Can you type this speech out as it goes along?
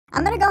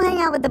I'm gonna go hang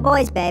out with the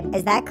boys, babe.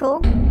 Is that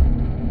cool?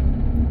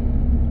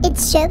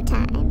 It's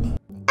showtime.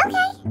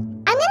 Okay.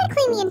 I'm gonna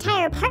clean the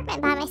entire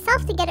apartment by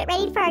myself to get it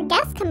ready for our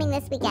guests coming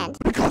this weekend.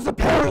 Because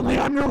apparently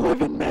I'm your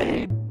living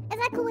maid. Is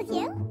that cool with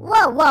you?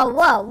 Whoa, whoa,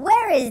 whoa.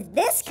 Where is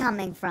this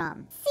coming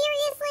from?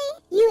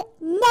 Seriously? You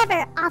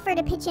never offer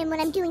to pitch in when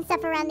I'm doing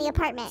stuff around the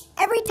apartment.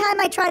 Every time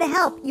I try to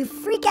help, you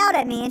freak out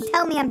at me and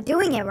tell me I'm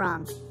doing it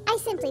wrong. I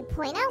simply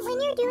point out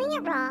when you're doing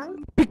it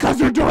wrong. Because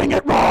you're doing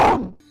it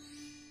wrong.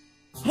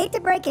 Hate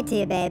to break it to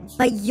you, babe,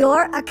 but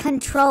you're a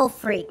control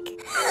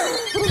freak.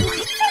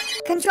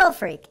 Control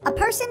freak. A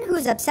person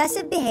whose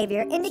obsessive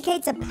behavior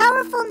indicates a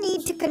powerful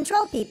need to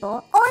control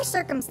people or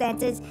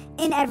circumstances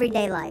in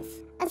everyday life.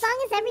 As long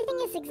as everything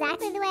is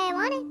exactly the way I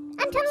want it,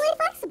 I'm totally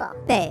flexible.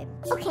 Babe.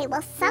 Okay,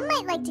 well, some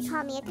might like to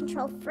call me a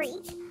control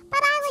freak, but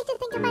I like to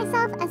think of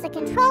myself as a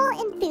control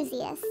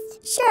enthusiast.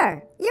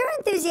 Sure, you're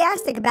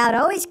enthusiastic about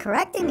always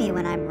correcting me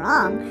when I'm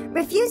wrong,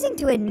 refusing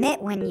to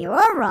admit when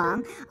you're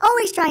wrong,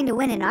 always trying to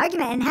win an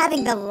argument and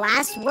having the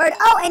last word.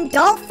 Oh, and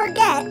don't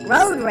forget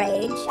road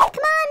rage. Come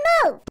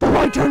on, move! The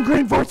light turned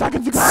green 4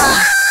 seconds ago.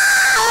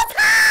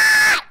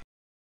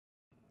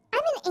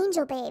 I'm an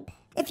angel, babe.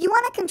 If you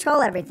want to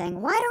control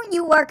everything, why don't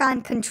you work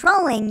on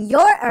controlling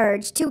your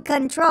urge to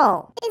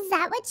control? Is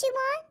that what you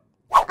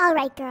want? All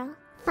right, girl.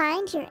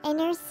 Find your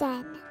inner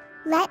zen.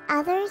 Let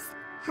others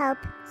help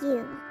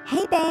you.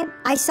 Hey, babe,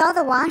 I saw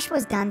the wash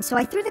was done, so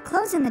I threw the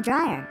clothes in the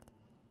dryer.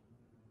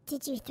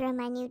 Did you throw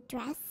my new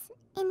dress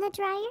in the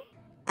dryer?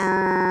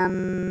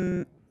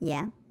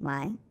 Yeah,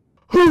 why?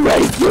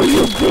 Hooray for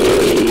you,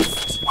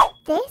 beast!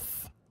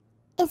 This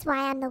is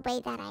why I'm the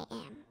way that I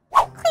am.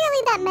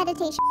 Clearly that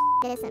meditation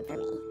isn't for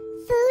me.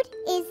 Food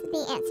is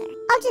the answer.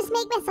 I'll just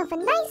make myself a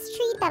nice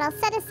treat that I'll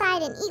set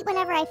aside and eat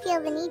whenever I feel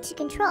the need to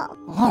control.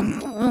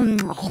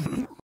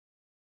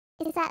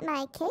 Is that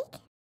my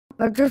cake?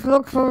 It just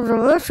looks so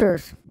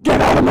delicious.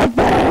 Get out of my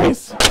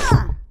face!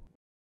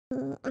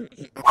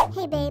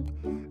 Hey babe,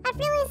 I've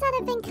realized that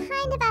I've been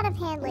kind of out of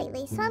hand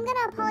lately, so I'm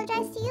gonna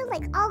apologize to you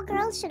like all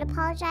girls should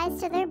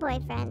apologize to their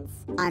boyfriends.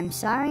 I'm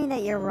sorry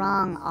that you're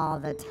wrong all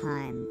the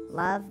time.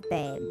 Love,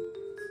 babe.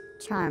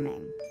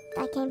 Charming.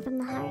 That came from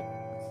the heart.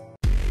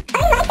 Oh,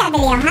 you like that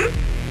video, huh?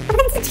 Well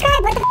then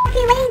subscribe, what the f*** are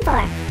you waiting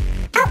for?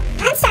 Oh,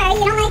 I'm sorry,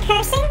 you don't like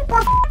cursing?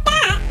 Well, f***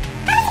 that!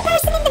 How does a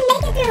person even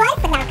make it through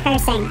life without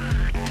cursing?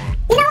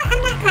 You know what, I'm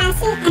not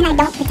classy, and I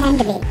don't pretend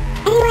to be.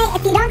 Anyway,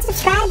 if you don't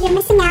subscribe, you're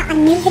missing out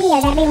on new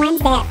videos every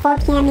Wednesday at 4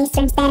 p.m.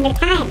 Eastern Standard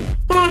Time.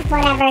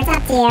 Whatever, it's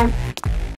up to you.